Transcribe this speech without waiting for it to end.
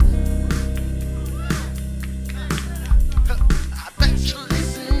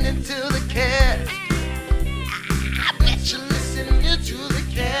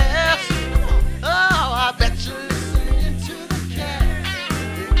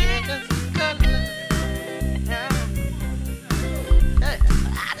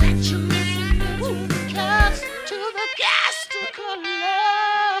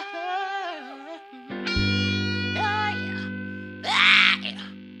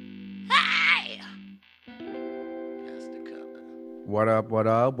What up? What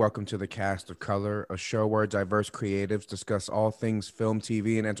up? Welcome to the Cast of Color, a show where diverse creatives discuss all things film,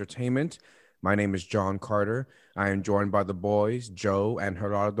 TV, and entertainment. My name is John Carter. I am joined by the boys, Joe and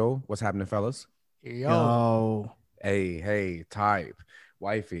Gerardo. What's happening, fellas? Yo. Hey, type,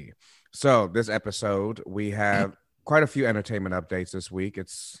 wifey. So this episode, we have quite a few entertainment updates this week.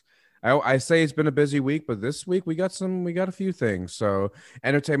 I say it's been a busy week, but this week we got a few things. So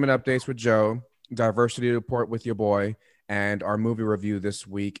entertainment updates with Joe, diversity report with your boy. And our movie review this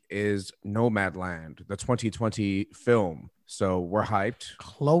week is Nomadland, the 2020 film. So we're hyped.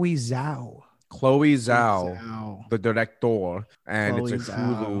 Chloe Zhao. Chloe Zhao, the director, and Chloe it's a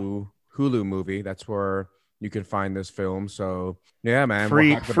Zhao. Hulu movie. That's where you can find this film. So yeah, man,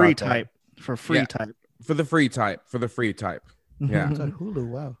 Free we're hyped about that. type. For free Yeah. type. For the free type. Yeah. It's on Hulu.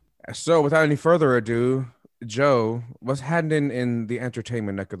 Wow. So without any further ado, Joe, what's happening in the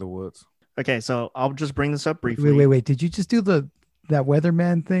entertainment neck of the woods? Okay, so I'll just bring this up briefly. Wait. Did you just do that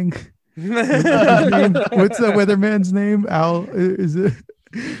weatherman thing? What's that weatherman's name? Al, is it?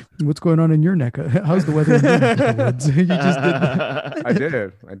 What's going on in your neck? How's the weather in your neck of the woods? You just did that.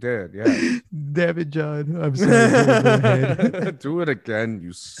 I did. Yeah. Damn it, John. I'm sorry. Do it again,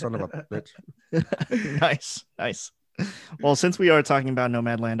 you son of a bitch. Nice. Well, since we are talking about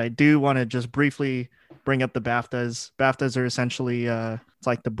Nomadland, I do want to just briefly bring up the BAFTAs. BAFTAs are essentially it's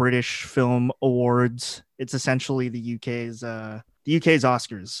like the British Film Awards. It's essentially the UK's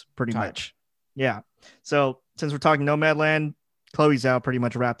Oscars, pretty much. Yeah. So since we're talking Nomadland, Chloe Zhao pretty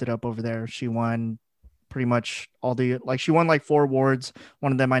much wrapped it up over there. She won pretty much she won like 4 awards.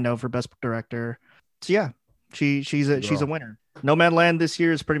 One of them I know for Best Director. So yeah, she's a winner. Nomadland this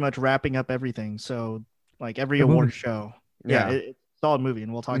year is pretty much wrapping up everything. So like every award show. Yeah, it's a solid movie,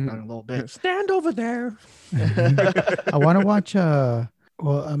 and we'll talk about it in a little bit. Stand over there. I want to watch.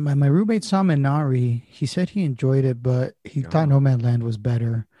 My roommate saw Minari. He said he enjoyed it, but he thought Nomadland was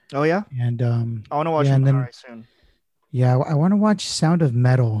better. Oh yeah, and I want to watch Minari soon. Yeah, I want to watch Sound of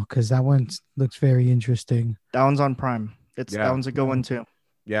Metal because that one looks very interesting. That one's on Prime. That one's a good one too.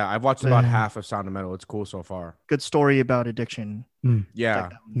 Yeah, I've watched about half of Sound of Metal. It's cool so far. Good story about addiction. Yeah,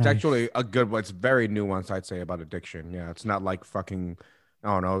 it's actually a good one. It's very nuanced, I'd say, about addiction. Yeah, it's not like fucking, I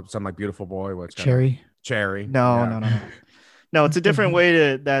don't know, something like Beautiful Boy. What's Cherry? No. No, it's a different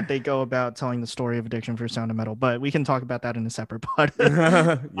way that they go about telling the story of addiction for Sound of Metal, but we can talk about that in a separate pod.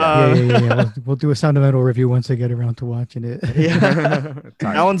 Yeah. We'll do a Sound of Metal review once I get around to watching it. Yeah,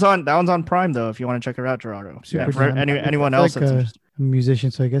 that one's on Prime though. If you want to check her out, Gerardo. Yeah, for anyone else that's a musician,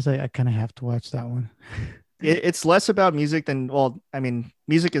 so I guess I kind of have to watch that one. It's less about music than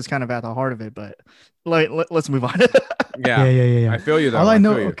music is kind of at the heart of it, but let's move on. Yeah. I feel you though. All I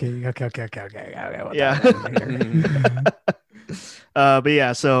know. Okay. Yeah. But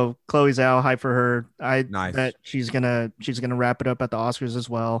yeah, so Chloe Zhao, hype for her. I bet she's gonna wrap it up at the Oscars as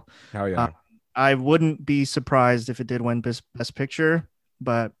well. Hell yeah. I wouldn't be surprised if it did win Best Picture,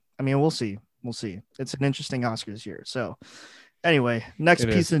 but I mean, we'll see. It's an interesting Oscars year. So anyway, next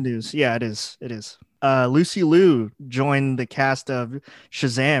piece of news. Yeah, it is. Lucy Liu joined the cast of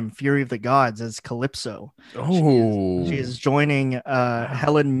Shazam: Fury of the Gods as Calypso. Oh, she is joining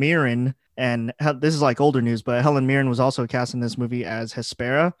Helen Mirren. And this is like older news, but Helen Mirren was also cast in this movie as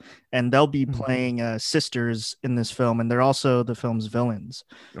Hespera, and they'll be playing sisters in this film, and they're also the film's villains.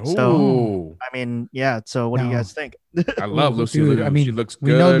 Ooh. So, I mean, yeah. So, what do you guys think? I love Lucy Liu. I mean, she looks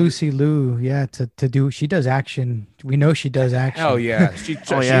good. We know Lucy Liu, to do. She does action. We know she does action. Hell yeah, she's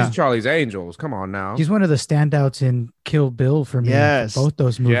Charlie's Angels. Come on now. She's one of the standouts in Kill Bill for me. Yes, for both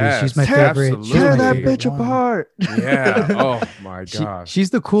those movies. Yes. She's my favorite. Tear that bitch apart. Yeah. Oh my gosh. She's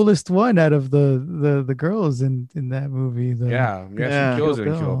the coolest one out of the girls in that movie. She kills it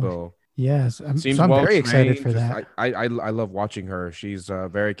in Kill Bill. Yes, I'm very excited for that. I love watching her. She's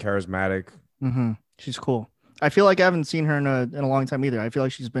very charismatic. Mm-hmm. She's cool. I feel like I haven't seen her in a long time either. I feel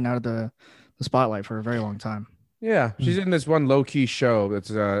like she's been out of the spotlight for a very long time. Yeah, she's in this one low key show. It's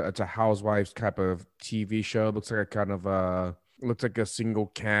a housewives type of TV show. Looks like a kind of looks like a single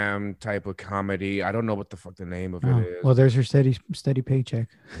cam type of comedy. I don't know what the fuck the name of it is. Well, there's her steady paycheck.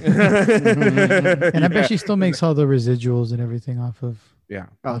 And I bet she still makes all the residuals and everything off of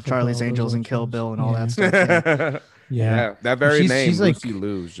Charlie's Angels and Kill Bill and all that stuff. Yeah. That very name, she's Lucy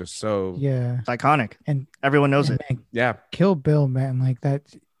Liu, is just so it's iconic, and everyone knows it. Man, Kill Bill, man, like that.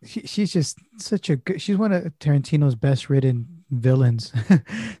 She's just such a good. She's one of Tarantino's best written villains.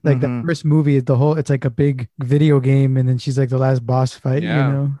 Like the first movie, it's like a big video game, and then she's like the last boss fight. Yeah.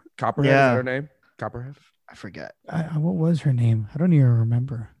 You know, Copperhead is her name. Copperhead. I forget. What was her name? I don't even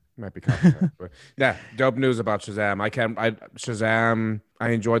remember. Might be copycat, but yeah, dope news about Shazam. Shazam. I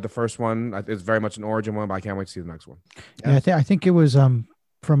enjoyed the first one. It's very much an origin one, but I can't wait to see the next one. Yeah, I think it was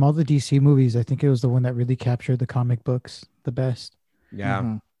from all the DC movies, I think it was the one that really captured the comic books the best.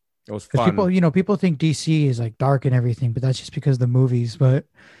 Yeah, it was Because fun. people think DC is like dark and everything, but that's just because of the movies. But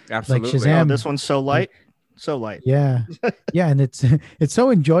Absolutely. like Shazam, this one's so light, so light. Yeah, yeah, and it's so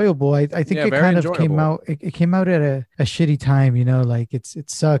enjoyable. I think it kind of came out. It came out at a shitty time, like it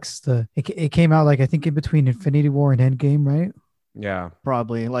sucks. It came out like I think in between Infinity War and Endgame, right? Yeah,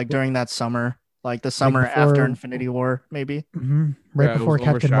 probably like during that summer, like the summer after Infinity War, maybe. Right before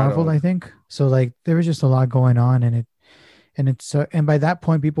Captain Marvel, I think. So like there was just a lot going on, and by that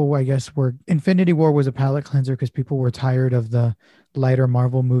point, people I guess were Infinity War was a palate cleanser because people were tired of the lighter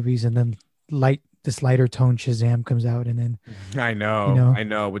Marvel movies, and then this lighter tone Shazam comes out, and then I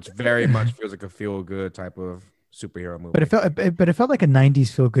know, which very much feels like a feel good type of superhero movie. But it felt like a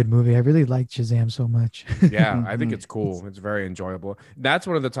 90s feel good movie. I really liked Shazam so much. Yeah, I think it's cool. It's very enjoyable. That's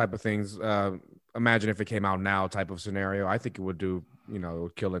one of the type of things. Imagine if it came out now, type of scenario. I think it would do. It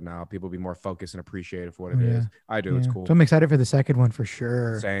would kill it now. People would be more focused and appreciative for what it is. I do. Yeah. It's cool. So I'm excited for the second one for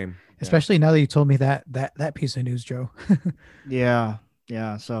sure. Same. Especially now that you told me that piece of news, Joe. Yeah.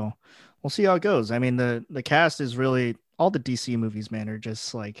 So we'll see how it goes. I mean, the cast is really all the DC movies, man, are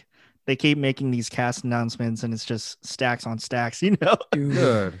just like they keep making these cast announcements and it's just stacks on stacks, Dude.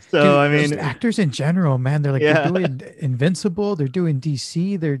 So Dude, I mean, actors in general, man, they're like they're doing Invincible, they're doing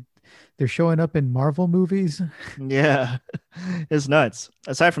DC, they're showing up in Marvel movies. Yeah, it's nuts.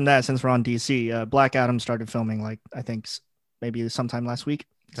 Aside from that, since we're on DC, Black Adam started filming like I think maybe sometime last week.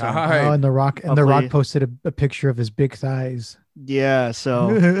 So, and The Rock posted a picture of his big thighs. Yeah,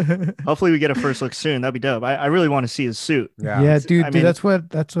 so hopefully we get a first look soon. That'd be dope. I really want to see his suit. Yeah, dude, that's what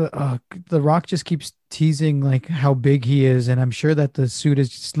The Rock just keeps teasing like how big he is, and I'm sure that the suit is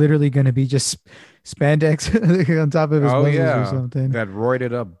just literally going to be just spandex on top of his muscles or something. That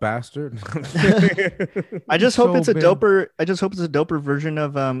roided up bastard. I just hope it's a doper version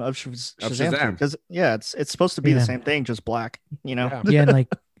of Shazam, because it's supposed to be the same thing, just black, Yeah, and like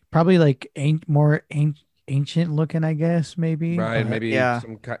probably like more ancient looking, I guess, maybe. Right, maybe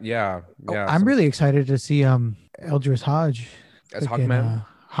I'm really excited to see Eldris Hodge as Hawkman.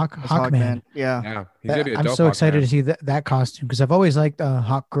 Hawkman. Yeah. He's gonna be a dope I'm so excited to see that costume because I've always liked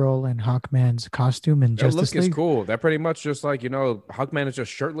Hawkgirl and Hawkman's costume and Justice League. Look is cool. They're pretty much just like Hawkman is just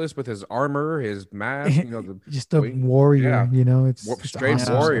shirtless with his armor, his mask. Just a warrior. It's straight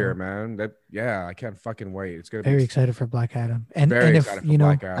awesome. Warrior, man. I can't fucking wait. It's gonna be very excited for Black Adam. And if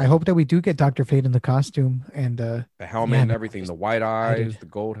Black Adam. I hope that we do get Dr. Fate in the costume and the helmet and everything, the white eyes, the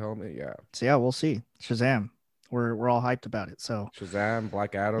gold helmet. Yeah. So we'll see. Shazam. We're all hyped about it. So Shazam,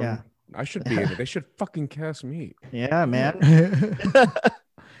 Black Adam. Yeah. I should be in it. They should fucking cast me. Yeah, man.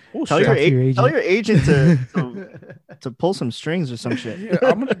 Tell your agent to pull some strings or some shit. Yeah,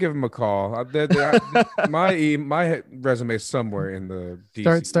 I'm gonna give him a call. My resume is somewhere in the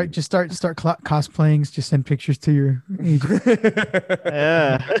DC. Start cosplaying. Just send pictures to your agent.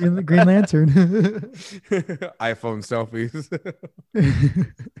 Yeah, Green Lantern. iPhone selfies.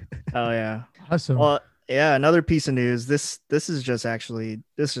 Oh yeah, awesome. Well, yeah, another piece of news. This just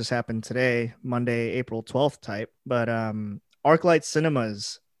happened today, Monday, April 12th type. But ArcLight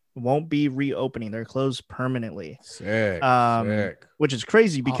Cinemas won't be reopening. They're closed permanently. Sick. Which is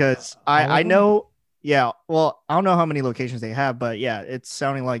crazy because I know. Yeah, well, I don't know how many locations they have, but yeah, it's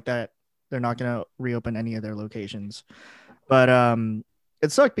sounding like that they're not going to reopen any of their locations. But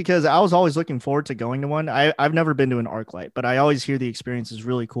it sucked because I was always looking forward to going to one. I've never been to an ArcLight, but I always hear the experience is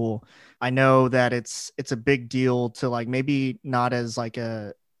really cool. I know that it's a big deal to like maybe not as like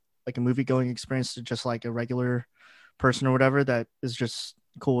a movie going experience to just like a regular person or whatever that is just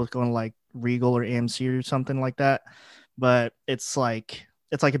cool with going to like Regal or AMC or something like that. But it's like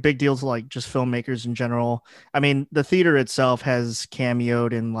a big deal to like just filmmakers in general. I mean, the theater itself has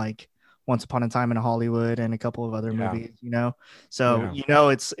cameoed in like Once Upon a Time in Hollywood and a couple of other movies, So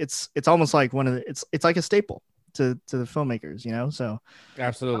it's almost like it's like a staple to the filmmakers, So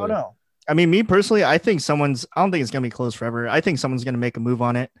absolutely. I don't know. I mean, me personally, I don't think it's gonna be closed forever. I think someone's gonna make a move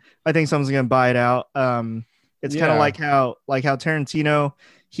on it. I think someone's gonna buy it out. It's kind of like how Tarantino,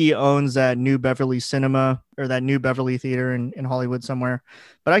 he owns that New Beverly Cinema or that New Beverly Theater in Hollywood somewhere.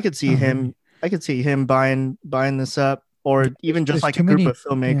 But I could see him buying this up. Or even just like a group of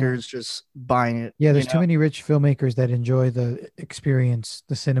filmmakers just buying it. Yeah, there's too many rich filmmakers that enjoy the experience,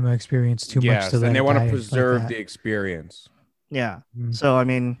 the cinema experience too much. And they want to preserve the experience. Yeah. So, I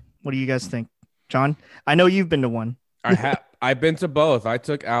mean, what do you guys think? John, I know you've been to one. I've been to both. I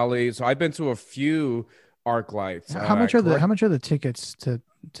took Allie. So I've been to a few Arc lights. How much are the tickets to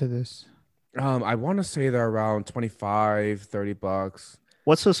this? I want to say they're around 25, $30.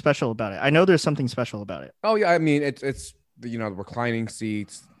 What's so special about it? I know there's something special about it. Oh yeah, I mean it's the reclining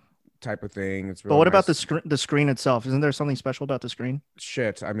seats type of thing. It's But real what about nice. the screen itself? Isn't there something special about the screen?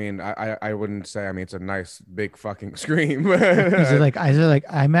 Shit. I mean, I wouldn't say. I mean, it's a nice big fucking screen. Is it like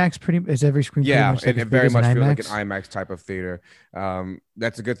IMAX? Is every screen pretty Yeah, much like it as big very as an much feels like an IMAX? IMAX type of theater.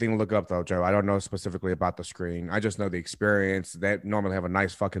 That's a good thing to look up though, Joe. I don't know specifically about the screen. I just know the experience. They normally have a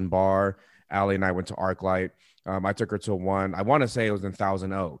nice fucking bar. Allie and I went to ArcLight. I took her to one. I want to say it was in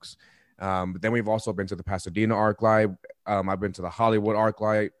Thousand Oaks. But then we've also been to the Pasadena ArcLight. I've been to the Hollywood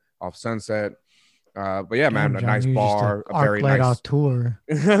ArcLight off Sunset. But yeah, man, Damn, a John, nice you just bar, a arc very light nice. out tour.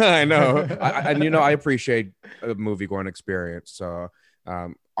 I know, and I appreciate a movie going experience. So,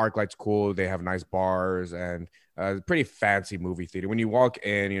 ArcLight's cool. They have nice bars and pretty fancy movie theater. When you walk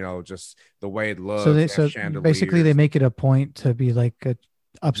in, just the way it looks. So They so have basically they chandeliers. make it a point to be like a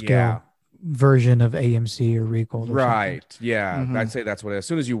upscale Yeah, version of AMC or Regal or something. right. Yeah, Mhm. I'd say that's what it is. As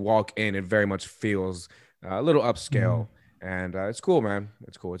soon as you walk in, it very much feels a little upscale, and it's cool, man.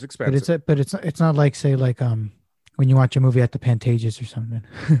 It's cool. It's But expensive. it's not like say like when you watch a movie at the Pantages or something.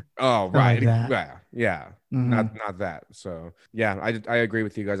 Oh, Not like right. that. Yeah. Mhm. Not that. So yeah, I agree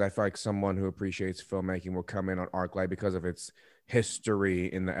with you guys. I feel like someone who appreciates filmmaking will come in on ArcLight because of its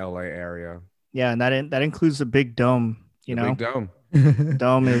history in the LA area. Yeah, and that includes the big dome. You The know, big dome.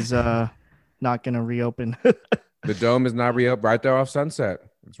 dome is not gonna reopen. The dome is not re-up right there off Sunset.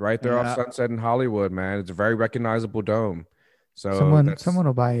 It's right there off Yeah. Sunset in Hollywood, man. It's a very recognizable dome. So someone that's someone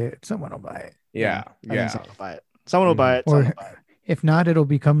will buy it. Someone will buy it. yeah, I think yeah. someone will buy it. Someone will buy it. Or Someone will buy it. if not, it'll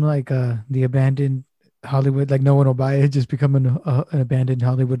become like the abandoned Hollywood. Like no one will buy it. Just become an abandoned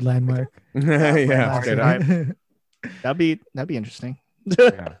Hollywood landmark. Yeah, Mark straight it up. up. That'd be interesting.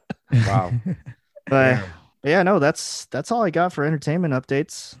 Yeah. Wow. But Damn. yeah, no, that's all I got for entertainment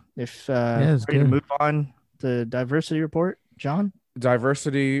updates. If it's ready to good. move on to diversity report, John.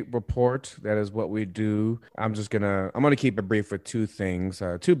 Diversity report. That is what we do. I'm gonna keep it brief with two things,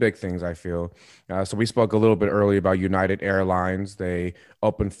 two big things I feel. So we spoke a little bit earlier about United Airlines. They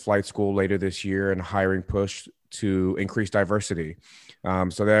opened flight school later this year and hiring push to increase diversity.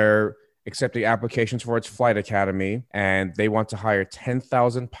 So they're accepting applications for its flight academy, and they want to hire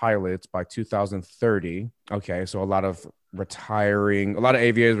 10,000 pilots by 2030. Okay, so a lot of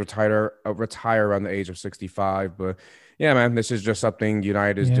aviators retire around the age of 65, but yeah, man, this is just something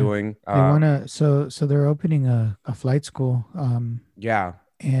United is Yeah. doing. They wanna so they're opening a flight school. Yeah,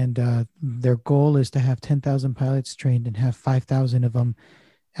 And their goal is to have 10,000 pilots trained and have 5,000 of them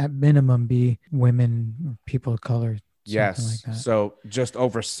at minimum be women or people of color. Something yes. like that. So just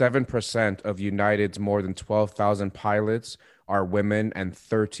over 7% of United's more than 12,000 pilots are women and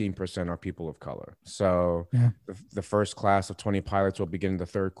 13% are people of color. So Yeah. the first class of 20 pilots will begin in the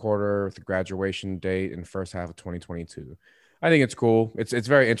third quarter with the graduation date in first half of 2022. I think it's cool. It's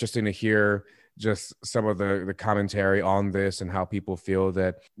very interesting to hear just some of the commentary on this and how people feel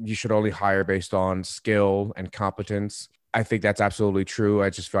that you should only hire based on skill and competence. I think that's absolutely true. I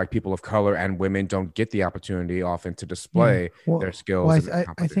just feel like people of color and women don't get the opportunity often to display their skills. Well, and their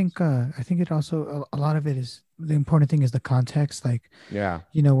competence. I think it also a lot of it is the important thing is the context. Like, Yeah,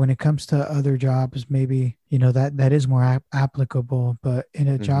 when it comes to other jobs, maybe that is more applicable. But in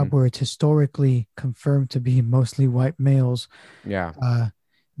a job where it's historically confirmed to be mostly white males, yeah,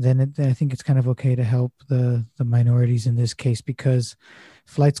 then I think it's kind of okay to help the minorities in this case because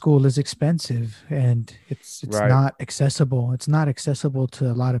flight school is expensive and it's right, not accessible. It's not accessible to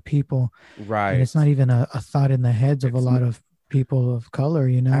a lot of people, right. and it's not even a thought in the heads of a It's lot of people of color.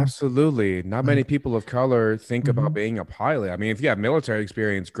 absolutely not many Like, people of color think about mhm. being a pilot. I mean, if you have military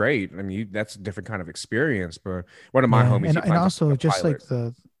experience, great. I mean, that's a different kind of experience. But one of my Yeah, homies, he and plans on also being a just like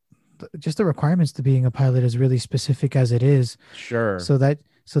pilot. just the requirements to being a pilot is really specific as it is. Sure, So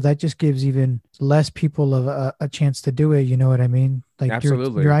that just gives even less people of a chance to do it. You know what I mean? Like your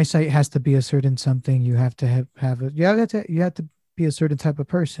absolutely. eyesight has to be a certain something. You have to have it. You have to be a certain type of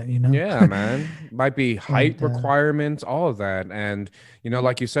person. Yeah, man. Might be height And requirements, all of that. And,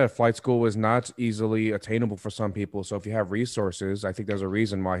 like you said, flight school is not easily attainable for some people. So if you have resources, I think there's a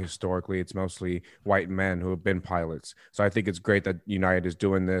reason why historically it's mostly white men who have been pilots. So I think it's great that United is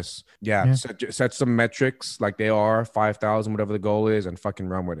doing this. Yeah, yeah, set some metrics like they are, 5,000, whatever the goal is, and fucking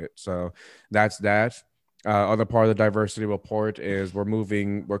run with it. So that's that. Other part of the diversity report is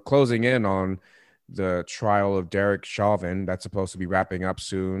we're closing in on the trial of Derek Chauvin that's supposed to be wrapping up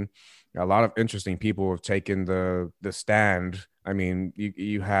soon. A lot of interesting people have taken the stand. I mean,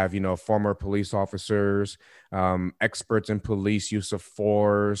 you have former police officers, experts in police use of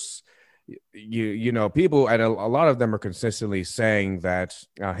force, you know, people, and a lot of them are consistently saying that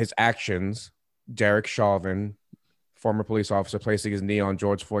his actions, Derek Chauvin, former police officer, placing his knee on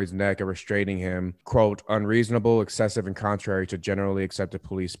George Floyd's neck and restraining him, quote, unreasonable, excessive, and contrary to generally accepted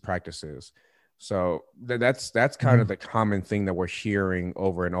police practices. So that's kind of the common thing that we're hearing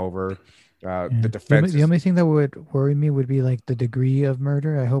over and over. The defense. The only thing that would worry me would be like the degree of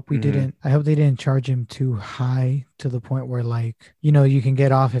murder. I hope we didn't. I hope they didn't charge him too high to the point where, like, you know, you can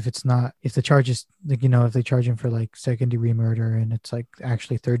get off if it's not, if the charge is like, you know, if they charge him for like second-degree murder and it's like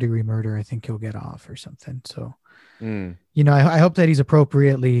actually third-degree murder, I think he'll get off or something. So, you know, I hope that he's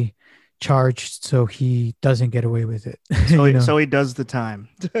appropriately charged so he doesn't get away with it. So he does the time.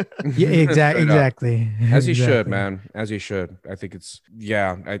 Yeah, exactly. As he should, man. As he should. I think it's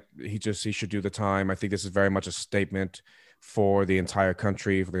he should do the time. I think this is very much a statement for the entire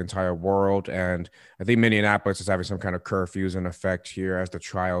country, for the entire world. And I think Minneapolis is having some kind of curfews in effect here as the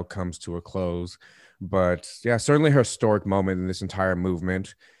trial comes to a close. But yeah, certainly a historic moment in this entire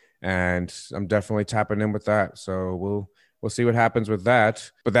movement. And I'm definitely tapping in with that. So we'll see what happens with that.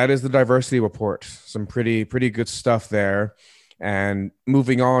 But that is the diversity report. Some pretty good stuff there. And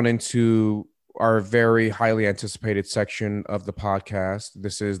moving on into our very highly anticipated section of the podcast.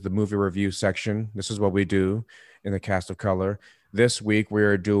 This is the movie review section. This is what we do in the Cast of Color. This week we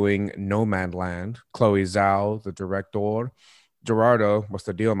are doing Nomadland. Chloe Zhao, the director. Gerardo, what's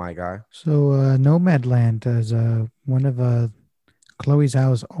the deal, my guy? So Nomadland is one of Chloe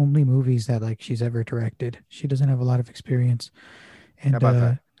Zhao's only movies that like she's ever directed. She doesn't have a lot of experience, and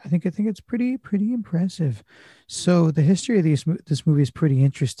I think it's pretty impressive. So the history of this movie is pretty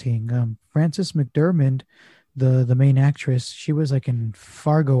interesting. Frances McDormand, the main actress, she was like in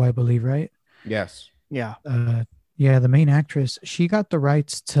Fargo, I believe, right? Yes. Yeah. The main actress. She got the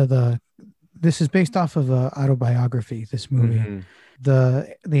rights to This is based off of an autobiography. This movie.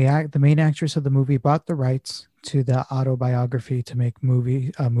 The main actress of the movie bought the rights to the autobiography to make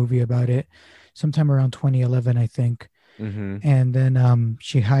a movie about it sometime around 2011, I think. And then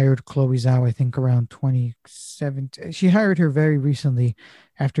she hired Chloe Zhao, I think around 2017. She hired her very recently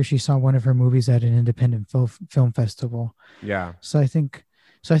after she saw one of her movies at an independent film festival. Yeah. So I think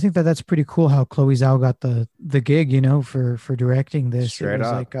that that's pretty cool how Chloe Zhao got the gig, you know, for directing this. Straight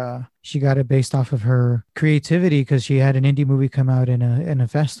up. Like she got it based off of her creativity because she had an indie movie come out in a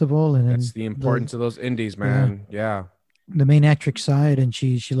festival, and that's the importance of those indies, man. Yeah. The main actress side, and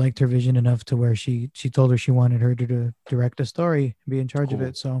she liked her vision enough to where she told her she wanted her to direct a story and be in charge of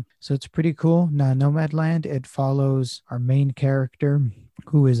it. So it's pretty cool. Now Nomadland, it follows our main character,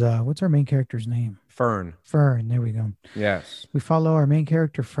 who is what's our main character's name? Fern. There we go. Yes. We follow our main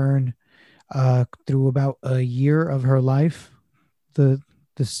character Fern through about a year of her life.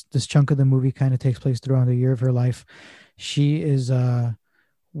 This chunk of the movie kind of takes place throughout a year of her life. She is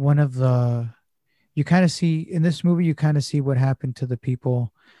one of the, you kind of see in this movie, you kind of see what happened to the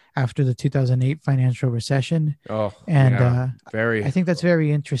people after the 2008 financial recession. Oh, and yeah. I think that's very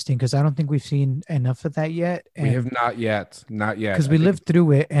interesting because I don't think we've seen enough of that yet. And we have not yet. Because we lived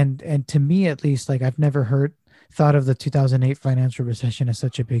through it, and to me at least, like I've never thought of the 2008 financial recession as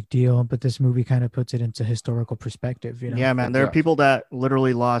such a big deal, but this movie kind of puts it into historical perspective. You know? Yeah, man. There are people that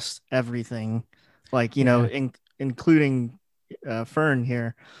literally lost everything, like know, including Fern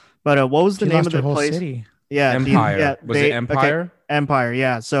here. But what was the name of the place? City. Yeah, Empire. Was it Empire? Okay, Empire.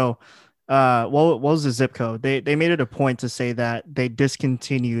 Yeah. So, what was the zip code? They made it a point to say that they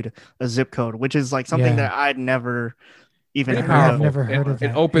discontinued a zip code, which is like something that I'd never even heard of. I've never heard of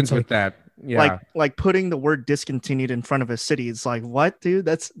that. It opens with that. Yeah. Like putting the word discontinued in front of a city. It's like, what, dude?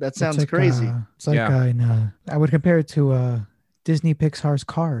 That sounds like, crazy. It's like I would compare it to Disney Pixar's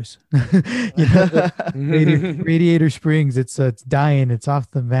Cars. You know, Radiator Springs. It's dying. It's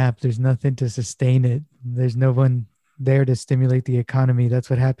off the map. There's nothing to sustain it. There's no one there to stimulate the economy. That's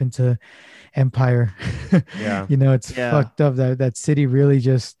what happened to Empire. Yeah. You know, it's fucked up. That city really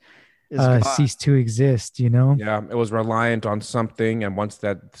just ceased to exist, you know? Yeah, it was reliant on something, and once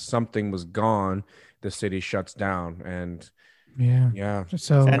that something was gone, the city shuts down. And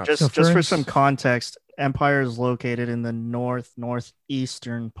So, and just for some context, Empire is located in the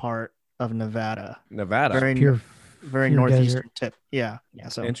northeastern part of Nevada. Very northeastern tip. Yeah.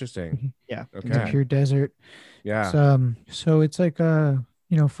 So interesting. Yeah. Okay. It's a pure desert. Yeah. So it's like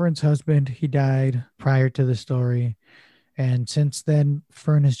Fern's husband, he died prior to the story. And since then,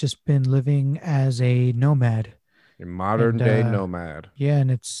 Fern has just been living as a nomad. A modern day nomad. Yeah,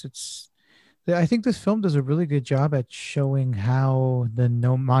 and it's I think this film does a really good job at showing how the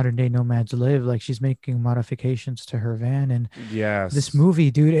modern day nomads live. Like she's making modifications to her van, and this Yes.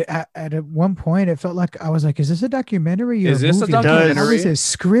 movie, dude, at one point it felt like I was like, is this a documentary or Is a this a movie? Like, how is documentary? it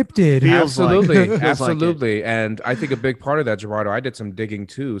scripted? Feels like Absolutely, it. Feels like it. absolutely. And I think a big part of that, Gerardo, I did some digging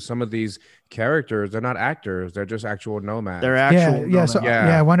too. Some of these characters, they're not actors, they're just actual They're nomads. Yeah, actual yeah. So nomads.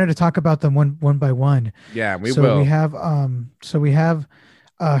 Yeah. I wanted to talk about them one by one. Yeah, we So we will. have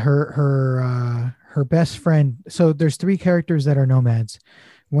her best friend. So there's three characters that are nomads.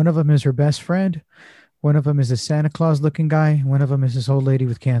 One of them is her best friend. One of them is a Santa Claus looking guy. One of them is this old lady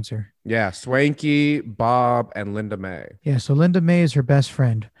with cancer. Yeah, Swanky, Bob, and Linda May. Yeah. So Linda May is her best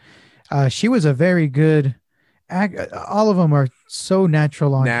friend. She was a very good act. All of them are so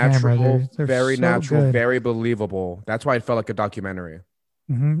natural on camera. Natural, They're very so natural, good. very believable. That's why it felt like a documentary.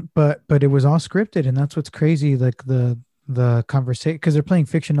 But it was all scripted, and that's what's crazy. Like the conversation, because they're playing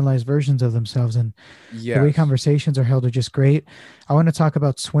fictionalized versions of themselves, and the way Yes. conversations are held are just great. I want to talk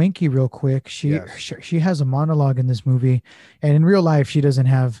about Swanky real quick. Yes. She has a monologue in this movie, and in real life she doesn't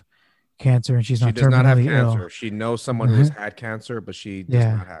have cancer, and she's She not does not have terminally cancer. ill. She knows someone who has had cancer, but she does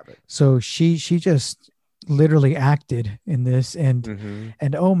Yeah. not have it. So she just literally acted in this, and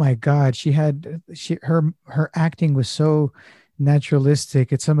Mhm. oh my god, her acting was so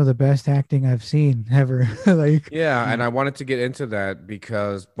naturalistic. It's some of the best acting I've seen ever. Like, Yeah, and I wanted to get into that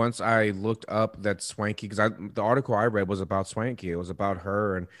because once I looked up that Swanky, because the article I read was about Swanky. It was about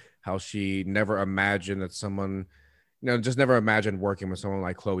her and how she never imagined that someone, just never imagined working with someone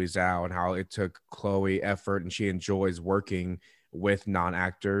like Chloe Zhao, and how it took Chloe effort, and she enjoys working with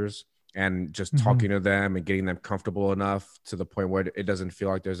non-actors and just Mhm. talking to them and getting them comfortable enough to the point where it doesn't feel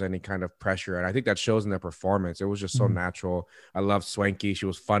like there's any kind of pressure. And I think that shows in their performance. It was just so Mhm. natural. I love Swanky. She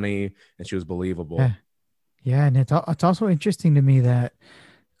was funny and she was believable. Yeah. Yeah, and it's also interesting to me that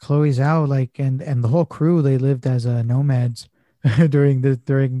Chloe Zhao, like, and the whole crew, they lived as nomads during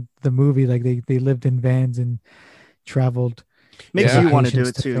the movie. Like they lived in vans and traveled Makes Yeah. you want to do locations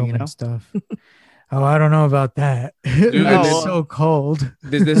it to too, film you and know? stuff. Oh, I don't know about that. Dude, It's this- so cold.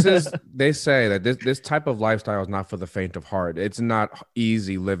 this is they say that this type of lifestyle is not for the faint of heart. It's not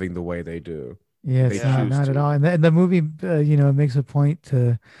easy living the way they do. Yeah, They it's not, choose not at to. all. And the movie, it makes a point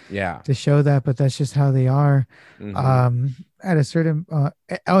to Yeah. show that, but that's just how they are. Mhm. At a certain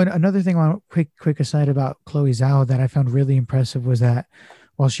and another thing on quick aside about Chloe Zhao that I found really impressive was that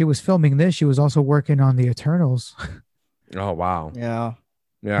while she was filming this, she was also working on the Eternals. Oh wow. Yeah.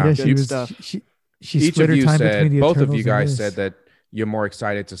 Yeah. Yeah, Good she was stuff. she Each split of her you time between said, the both of Eternals you and guys this. said that you're more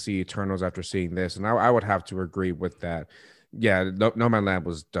excited to see Eternals after seeing this, and I would have to agree with that. Yeah, Nomadland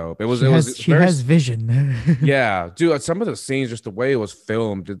was dope. It was She very has vision. yeah, dude. Some of the scenes, just the way it was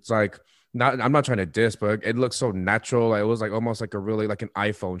filmed, it's like not. I'm not trying to diss, but it looks so natural. Like, it was like almost like like an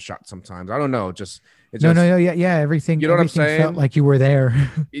iPhone shot. Sometimes I don't know. No, yeah. Everything You know what I'm everything felt saying? like you were there.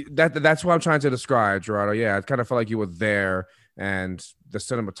 That's what I'm trying to describe, Gerardo. Yeah, it kind of felt like you were there, and the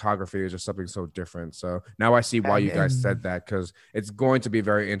cinematography is just something so different. So now I see why you guys And said that, because it's going to be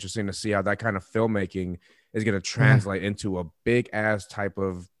very interesting to see how that kind of filmmaking is going to translate into a big ass type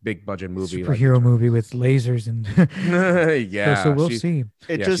of big budget movie, superhero movie with lasers and yeah. so we'll see.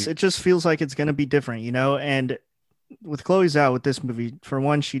 It just feels like it's gonna be different, you know. And with Chloe Zhao with this movie, for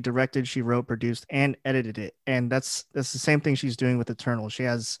one, she directed, she wrote, produced, and edited it, and that's the same thing she's doing with Eternal. She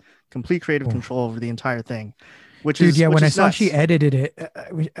has complete creative control over the entire thing, which Dude, is yeah, which when I is saw nuts. she edited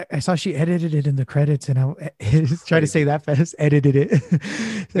it, I saw she edited it in the credits, and I try to say that fast. Edited it.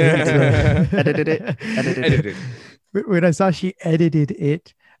 Edited it. Edited. When I saw she edited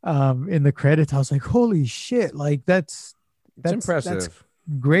it in the credits, I was like, "Holy shit!" Like that's Impressive. That's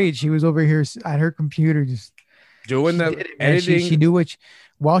great. She was over here at her computer just Doing she the did it, man. editing. She knew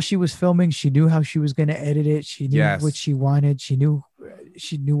while she was filming, she knew how she was going to edit it. She knew Yes. what she wanted. She knew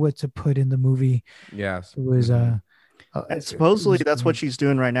what to put in the movie. Yes. It was And supposedly it was that's what great. she's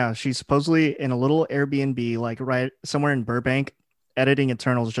doing right now. She's supposedly in a little Airbnb, like right somewhere in Burbank, editing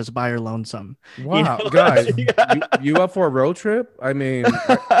Eternals just by her lonesome. Wow, know? guys, Yeah. you up for a road trip? I mean,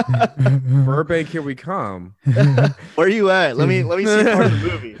 Burbank, here we come. Where are you at? Let me see part of the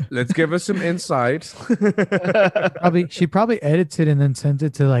movie. Let's give us some insight. She probably edits it and then sends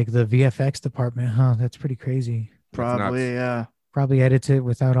it to like the VFX department. Huh? That's pretty crazy. Probably, yeah. Probably edits it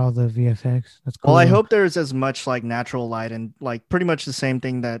without all the VFX. That's cool. Well, I hope there's as much like natural light and like pretty much the same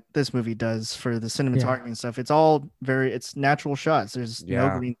thing that this movie does for the cinematography and stuff. It's all it's natural shots. There's no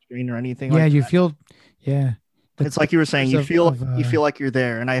Yeah. green screen or anything. Yeah, like you that. feel. Yeah, It's like you were saying. You pictures feel of, you feel like you're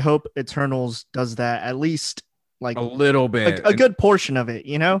there, and I hope Eternals does that at least like A little bit. a good portion of it.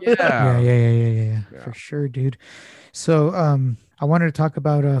 You know? Yeah. Yeah, for Yeah. sure, dude. So I wanted to talk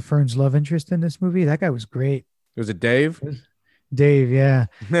about Fern's love interest in this movie. That guy was great. Was it Dave? Dave, yeah.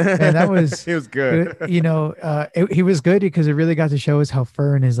 And that was he was good. he was good because it really got to show us how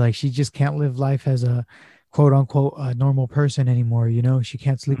Fern is like, she just can't live life as a quote unquote normal person anymore. She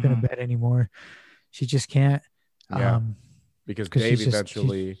can't sleep in a bed anymore. She just can't. Yeah. Because 'cause Dave she's just-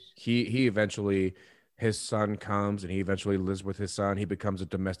 eventually, he eventually, his son comes and he eventually lives with his son. He becomes a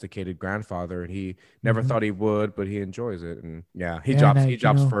domesticated grandfather, and he never thought he would, but he enjoys it. And he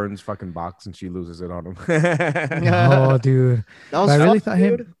drops Fern's fucking box, and she loses it on him. Oh, dude. That was But I really tough, thought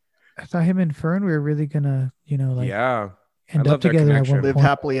dude. I thought him and Fern were really gonna, yeah, end I up love their together at one connection. Live point.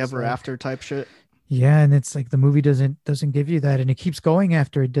 happily It's ever like- after type shit. Yeah, and it's like the movie doesn't give you that, and it keeps going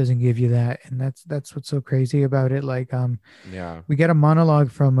after it doesn't give you that, and that's what's so crazy about it. Like, Yeah, we get a monologue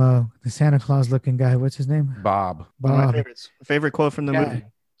from the Santa Claus looking guy. What's his name? Bob. One of my Bob. favorites. Favorite quote from the Yeah. movie.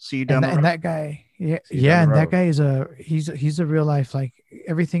 See you down the road. And that guy, See you down yeah, the and that road. guy is he's a real life, like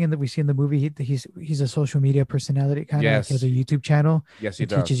everything that we see in the movie. He's a social media personality, kind of like Yes. he has a YouTube channel. Yes, he It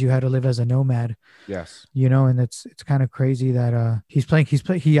does. teaches you how to live as a nomad. Yes. And it's kind of crazy that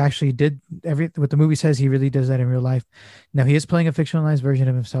he actually did what the movie says. He really does that in real life. Now he is playing a fictionalized version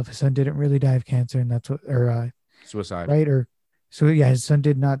of himself. His son didn't really die of cancer, and that's what Suicide. right or so yeah, his son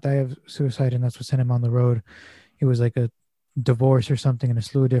did not die of suicide, and that's what sent him on the road. It was like a divorce or something, and a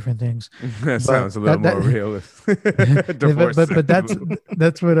slew of different things. That sounds a little that- more realistic. Yeah, Divorce. but that's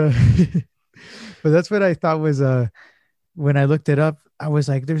what but that's what I thought was when I looked it up. I was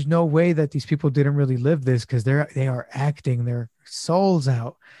like, there's no way that these people didn't really live this, because they are acting their souls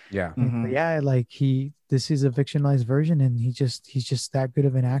out. yeah. And, yeah, like this is a fictionalized version, and he's just that good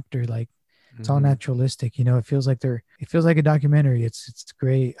of an actor. Like, it's all Mhm. naturalistic. It feels like a documentary. It's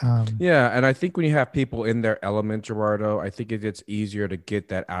great. Yeah, and I think when you have people in their element, Gerardo, I think it's easier to get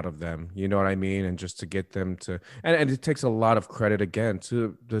that out of them. You know what I mean? And just to get them to, and it takes a lot of credit again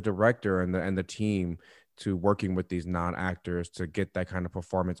to the director and the team to working with these non-actors to get that kind of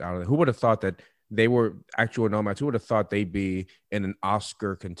performance out of them. Who would have thought that they were actual nomads? Who would have thought they'd be in an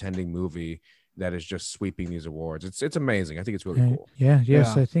Oscar contending movie that is just sweeping these awards? It's amazing. I think it's really cool. Yes.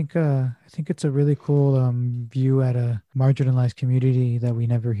 Yeah. I think it's a really cool view at a marginalized community that we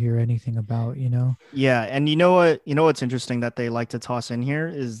never hear anything about. Yeah, and you know what's interesting that they like to toss in here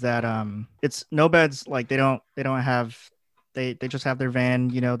is that it's nomads, like they just have their van,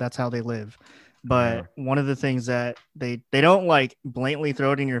 that's how they live. But one of the things that they don't like blatantly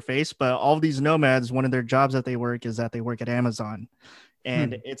throw it in your face, but all of these nomads, one of their jobs that they work is that they work at Amazon.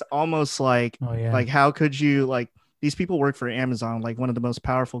 And it's almost like, Oh yeah. like, how could you, like, these people work for Amazon, like one of the most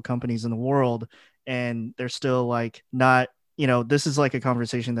powerful companies in the world, and they're still like not, this is like a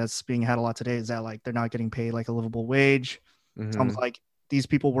conversation that's being had a lot today, is that like they're not getting paid like a livable wage. It's almost like these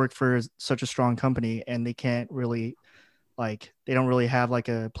people work for such a strong company, and they can't really, like, they don't really have like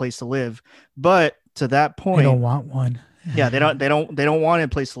a place to live. But to that point, they don't want one. yeah, they don't want a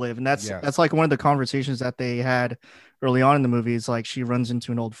place to live. And that's like one of the conversations that they had early on in the movie. Is like, she runs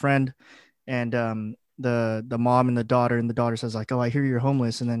into an old friend, and the mom and the daughter says like, "Oh, I hear you're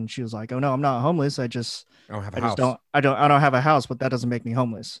homeless." And then she was like, "Oh no, I'm not homeless. I don't have a house. I don't have a house, but that doesn't make me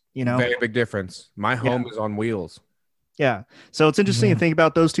homeless." Very big difference. My home is on wheels. Yeah. So it's interesting to think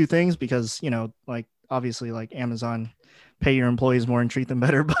about those two things, because, like, obviously, like, Amazon pay your employees more and treat them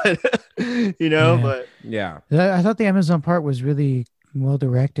better, but but Yeah. I thought the Amazon part was really well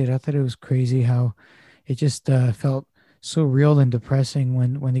directed. I thought it was crazy how it just felt so real and depressing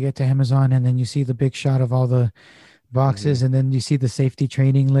when they get to Amazon, and then you see the big shot of all the boxes, and then you see the safety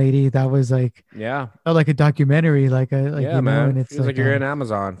training lady. That was like, felt like a documentary, man. And it's feels like you're in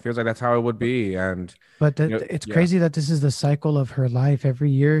Amazon. Feels like that's how it would be. And it's crazy that this is the cycle of her life. Every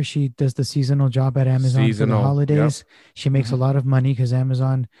year she does the seasonal job at Amazon for the holidays. She makes a lot of money because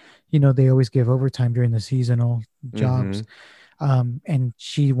Amazon, they always give overtime during the seasonal jobs. And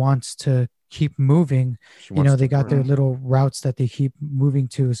she wants to keep moving. They got their little routes that they keep moving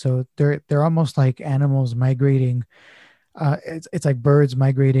to, so they're almost like animals migrating. It's like birds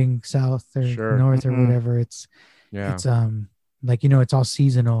migrating south or north or whatever. It's like, it's all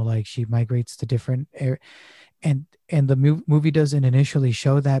seasonal. Like, she migrates to different air, and the movie doesn't initially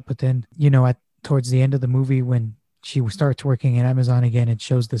show that, but then towards the end of the movie, when she starts working at Amazon again, it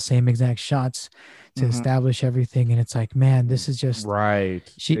shows the same exact shots to establish everything. And it's like, man, this is just right.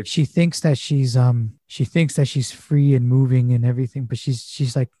 She thinks that she's free and moving and everything, but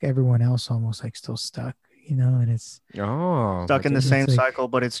she's like everyone else, almost like still stuck, and it's stuck in the same cycle,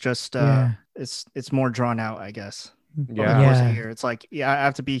 but it's just it's more drawn out, I guess. Here it's like, I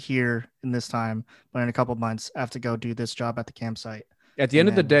have to be here in this time, but in a couple of months I have to go do this job at the campsite. At the end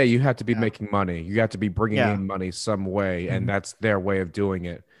of the then, day, you have to be yeah. making money. You have to be bringing Yeah. in money some way, and Mhm. that's their way of doing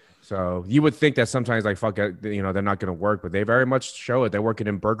it. So you would think that sometimes, like, fuck it, you know, they're not going to work, but they very much show it. They're working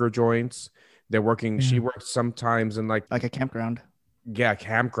in burger joints. They're working. Yeah. She works sometimes in like Like a campground.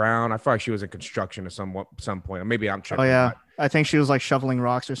 campground. I feel like she was in construction at some point. Or maybe I'm Oh tripping. yeah, I think she was like shoveling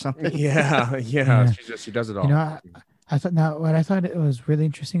rocks or something. Yeah. Yeah. She does it all. You know, I thought now what I thought it was really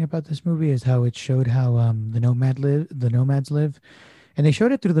interesting about this movie is how it showed how the nomads live, and they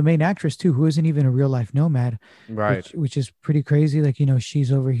showed it through the main actress too, who isn't even a real life nomad, Right. which is pretty crazy. Like,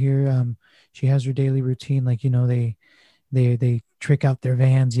 she's over here, she has her daily routine. Like, they trick out their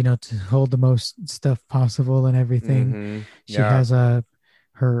vans, to hold the most stuff possible and everything. Mhm. She Yeah. has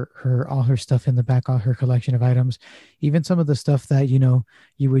her all her stuff in the back, all her collection of items, even some of the stuff that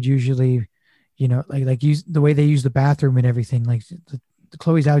you would usually, like use the way they use the bathroom and everything. Like the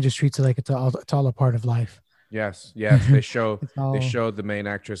Chloe Zhao just treats it like it's all a part of life. Yes. They show It's all, the main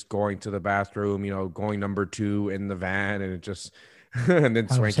actress going to the bathroom, going number 2 in the van, and it just and then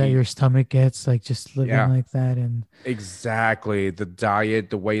how upset Swanky. your stomach gets, like just living Yeah. like that. And Exactly. The diet,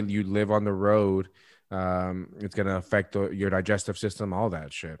 the way you live on the road, it's gonna affect your digestive system, all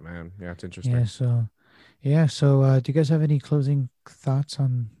that shit, man. Yeah, it's interesting. so do you guys have any closing thoughts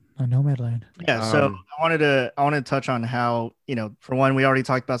on Nomadland? Yeah, so I wanted to touch on how, for one, we already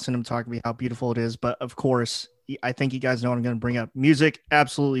talked about cinematography, how beautiful it is, but of course, I think you guys know what I'm going to bring up. Music,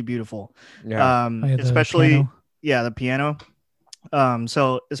 absolutely beautiful. Yeah. The Especially, piano. yeah, the piano.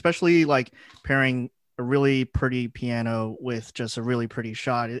 So especially like pairing a really pretty piano with just a really pretty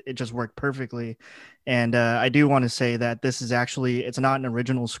shot, it just worked perfectly. And I do want to say that this is actually, it's not an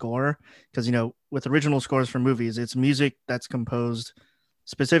original score, because with original scores for movies, it's music that's composed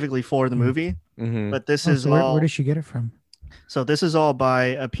specifically for the movie. Mhm. But this Oh, is so all. where did she get it from? So this is all by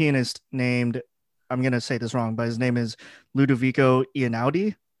a pianist named, I'm gonna say this wrong, but his name is Ludovico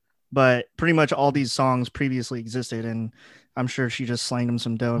Einaudi. But pretty much all these songs previously existed, and I'm sure she just slanged him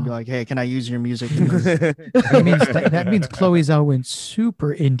some dough and be like, "Hey, can I use your music?" in this?" that means Chloe Zhao went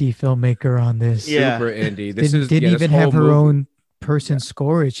super indie filmmaker on this. Yeah. Super indie. Didn't this even whole have her movie- own person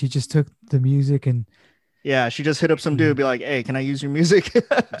score it. She just took the music and Yeah, she just hit up some dude and be like, "Hey, can I use your music?"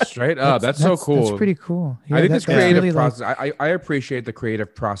 Straight up. That's so cool. That's pretty cool. Yeah, I think this that's creative really process. I appreciate the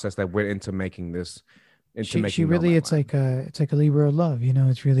creative process that went into making this. She really, it's like a labor of love.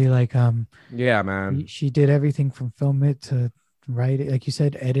 It's really like yeah, man. She did everything from film it to write it, like you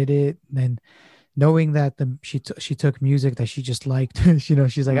said, edit it, and then knowing that she took music that she just liked.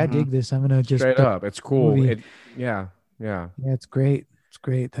 She's like, I dig this. I'm gonna just straight up. It's cool. Yeah. It's great. It's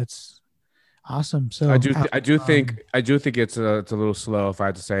great. That's awesome. So I do think it's a little slow. If I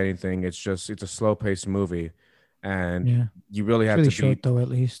had to say anything, it's a slow paced movie, and you really have really to short though, at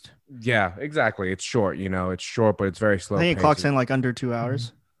least. Yeah, exactly. It's short. It's short, but it's very slow. I think it clocks in like under 2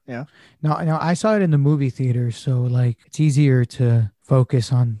 hours. Yeah. No, I saw it in the movie theater, so like it's easier to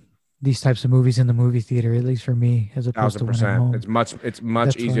focus on these types of movies in the movie theater, at least for me, as opposed to when I'm home. It's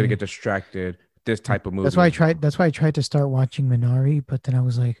much easier to get distracted. This type of movie. That's why I tried to start watching Minari, but then I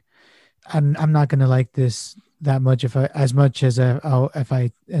was like, I'm not gonna like this that much if I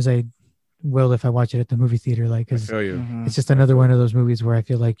will if I watch it at the movie theater. Like, I feel you. It's just another one of those movies where I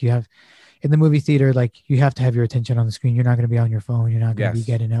feel like you have. In the movie theater, like you have to have your attention on the screen. You're not going to be on your phone. You're not going to be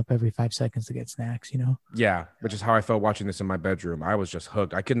getting up every 5 seconds to get snacks, Yeah, which is how I felt watching this in my bedroom. I was just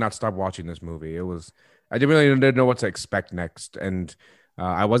hooked. I could not stop watching this movie. I didn't know what to expect next. And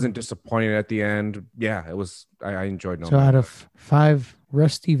I wasn't disappointed at the end. Yeah, it was, I enjoyed Nomadland. So out of 5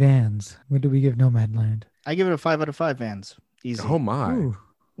 rusty vans, what do we give Nomadland? I give it a 5 out of 5 vans. Easy. Oh my. Ooh,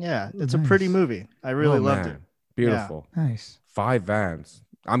 yeah, it's a pretty movie. I really loved it. Beautiful. Yeah. Nice. 5 vans.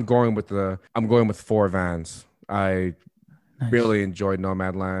 I'm going with 4 vans. I really enjoyed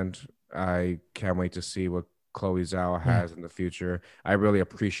Nomadland. I can't wait to see what Chloe Zhao has in the future. I really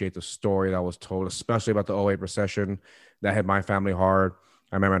appreciate the story that was told, especially about the '08 recession that hit my family hard.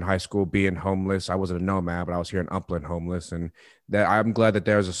 I remember in high school being homeless. I wasn't a nomad, but I was here in Upland homeless, and that I'm glad that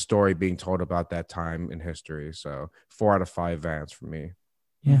there's a story being told about that time in history. So 4 out of 5 vans for me.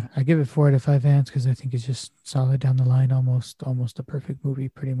 Yeah, I give it 4 out of 5 vans because I think it's just solid down the line, almost a perfect movie.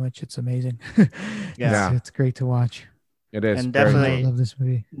 Pretty much, it's amazing. It's great to watch. It is, and definitely I love this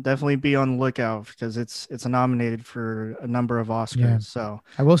movie. Definitely be on the lookout because it's nominated for a number of Oscars. Yeah. So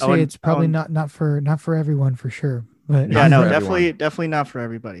I will say it's probably not for everyone for sure. But yeah, no, definitely not for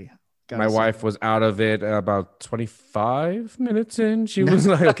everybody. My wife was out of it about 25 minutes in. She was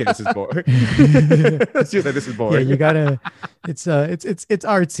like, "Okay, this is boring." She was like, "This is boring." Yeah, you gotta. It's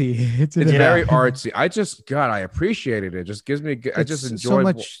artsy. It's very artsy. I appreciated it. Just gives me. I just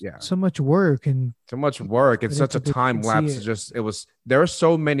enjoyed so much work and so much work. It's such a time lapse. There are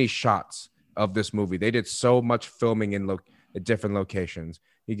so many shots of this movie. They did so much filming in at different locations.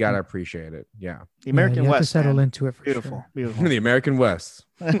 You gotta appreciate it. Yeah, the American West. To settle into it. Beautiful. The American West.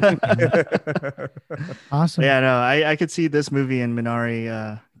 Awesome. Yeah, no, I could see this movie and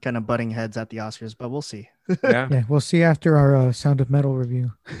Minari kind of butting heads at the Oscars, but we'll see. Yeah, we'll see after our Sound of Metal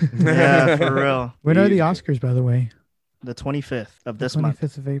review. Yeah, for real. When are the Oscars, by the way? The 25th of this month.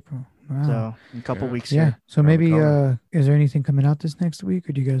 25th of April. Wow. So in a couple weeks. Yeah. Here. So maybe is there anything coming out this next week,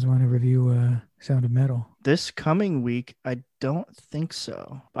 or do you guys want to review Sound of Metal? This coming week, I don't think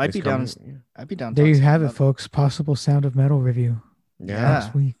so. I'd be down. There you have it, folks. Possible Sound of Metal review. Yeah.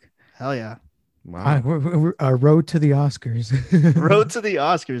 Next week. Hell yeah. Wow. We're road to the Oscars. Road to the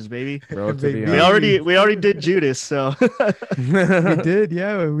Oscars, baby. Road to the Oscars. We already did Judas, so we did.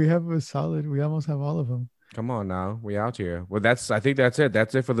 Yeah, we have a solid. We almost have all of them. Come on now, we out here. Well, I think that's it.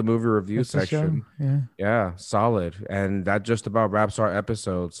 That's it for the movie review section. Yeah, solid. And that just about wraps our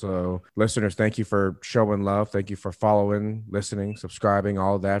episode. So listeners, thank you for showing love. Thank you for following, listening, subscribing,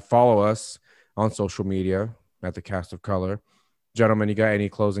 all of that. Follow us on social media at The Cast of Color. Gentlemen, you got any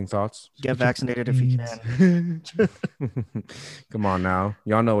closing thoughts? Get vaccinated if you can. Come on now.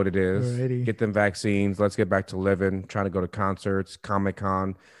 Y'all know what it is. Alrighty. Get them vaccines. Let's get back to living, trying to go to concerts,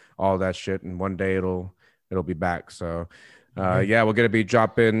 Comic-Con, all that shit. And one day it'll be back. So we're going to be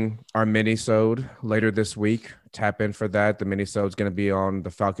dropping our mini-sode later this week. Tap in for that. The mini-sode's going to be on The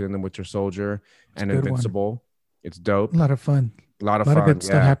Falcon and the Winter Soldier and Invincible. One. It's dope. A lot of fun. A lot of good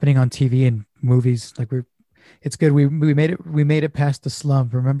stuff happening on TV and movies. It's good. We made it past the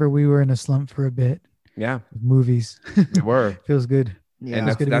slump. Remember, we were in a slump for a bit. Yeah. Movies. We were. Feels good. Yeah. And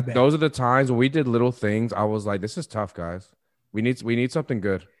those are the times when we did little things. I was like, this is tough, guys. We need something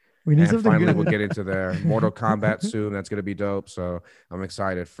good. Finally, we'll get into there. Mortal Kombat soon. That's gonna be dope. So I'm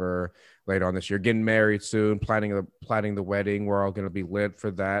excited for later on this year. Getting married soon. Planning the wedding. We're all gonna be lit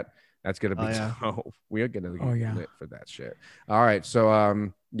for that. That's gonna be dope. We are gonna be lit for that shit. All right. So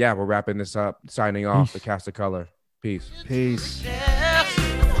we're wrapping this up. Signing off. The Cast of Color. Peace.